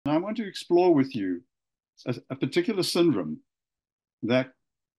And I want to explore with you a particular syndrome that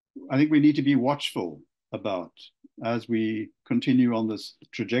I think we need to be watchful about as we continue on this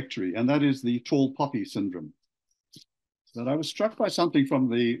trajectory, and that is the tall poppy syndrome. That I was struck by something from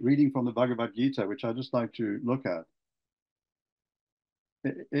the reading from the Bhagavad Gita, which I'd just like to look at.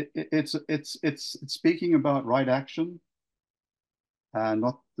 It's speaking about right action and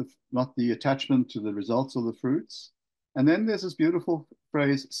not the attachment to the results of the fruits. And then there's this beautiful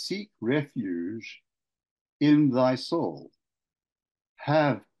phrase, seek refuge in thy soul.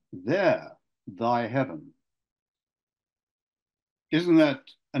 Have there thy heaven. Isn't that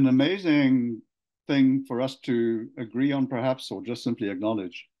an amazing thing for us to agree on, perhaps, or just simply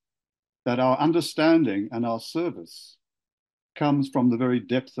acknowledge that our understanding and our service comes from the very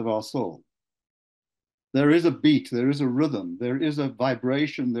depth of our soul? There is a beat, there is a rhythm, there is a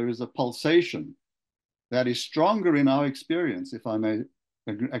vibration, there is a pulsation that is stronger in our experience, if I may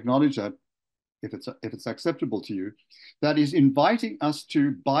acknowledge that, if it's acceptable to you, that is inviting us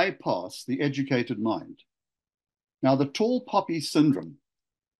to bypass the educated mind. Now, the tall poppy syndrome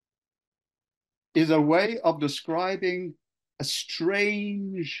is a way of describing a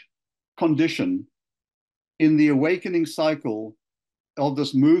strange condition in the awakening cycle of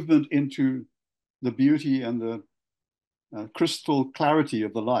this movement into the beauty and the crystal clarity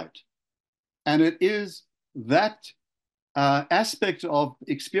of the light. And it is that aspect of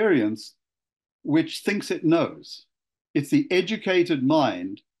experience which thinks it knows. It's the educated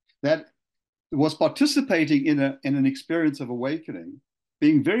mind that was participating in an experience of awakening,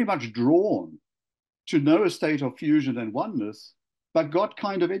 being very much drawn to know a state of fusion and oneness, but got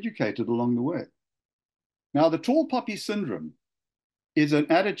kind of educated along the way. Now, the tall poppy syndrome is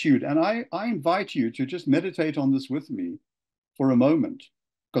an attitude, and I invite you to just meditate on this with me for a moment,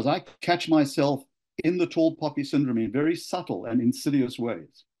 because I catch myself in the tall poppy syndrome in very subtle and insidious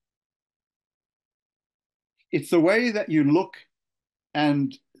ways. It's the way that you look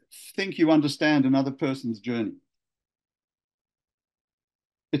and think you understand another person's journey.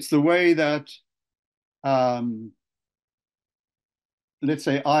 It's the way that, let's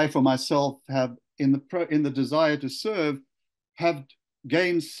say, I, for myself, have in the desire to serve, have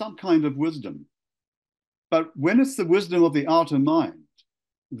gained some kind of wisdom. But when it's the wisdom of the outer mind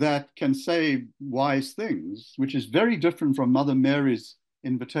that can say wise things, which is very different from Mother Mary's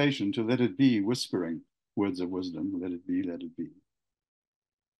invitation to let it be, whispering words of wisdom, let it be,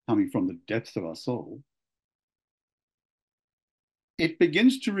 coming from the depth of our soul, it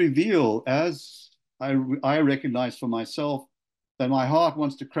begins to reveal, as I recognize for myself, that my heart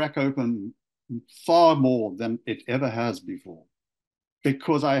wants to crack open far more than it ever has before.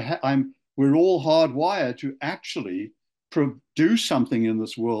 Because we're all hardwired to actually produce something in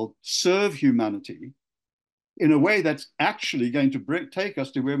this world, serve humanity in a way that's actually going to take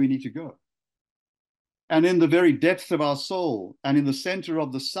us to where we need to go. And in the very depth of our soul, and in the center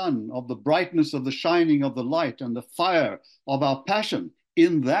of the sun, of the brightness of the shining of the light and the fire of our passion,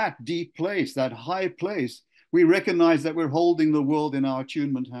 in that deep place, that high place, we recognize that we're holding the world in our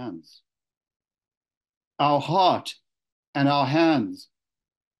attunement hands. Our heart and our hands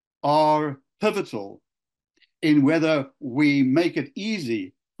are pivotal in whether we make it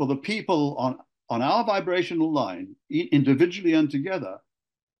easy for the people on our vibrational line, individually and together,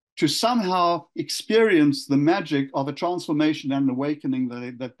 to somehow experience the magic of a transformation and awakening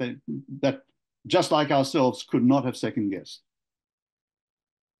that just like ourselves could not have second guessed.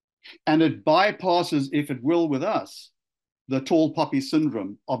 And it bypasses, if it will, with us, the tall poppy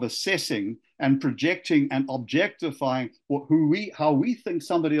syndrome of assessing and projecting and objectifying how we think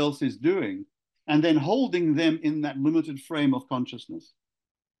somebody else is doing, and then holding them in that limited frame of consciousness.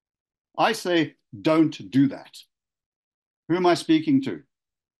 I say, don't do that. Who am I speaking to?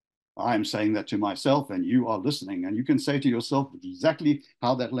 I'm saying that to myself, and you are listening, and you can say to yourself exactly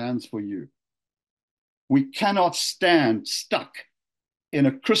how that lands for you. We cannot stand stuck in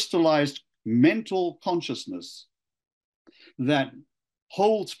a crystallized mental consciousness that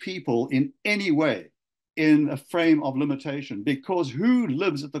holds people in any way in a frame of limitation, because who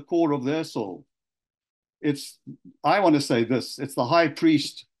lives at the core of their soul? I want to say this, it's the high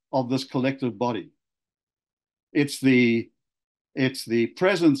priest of this collective body. It's the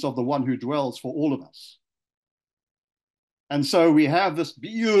presence of the one who dwells for all of us. And so we have this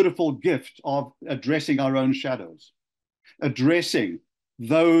beautiful gift of addressing our own shadows, addressing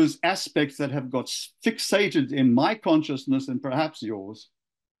those aspects that have got fixated in my consciousness and perhaps yours,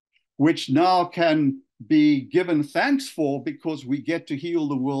 which now can be given thanks for because we get to heal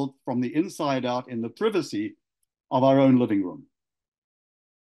the world from the inside out in the privacy of our own living room.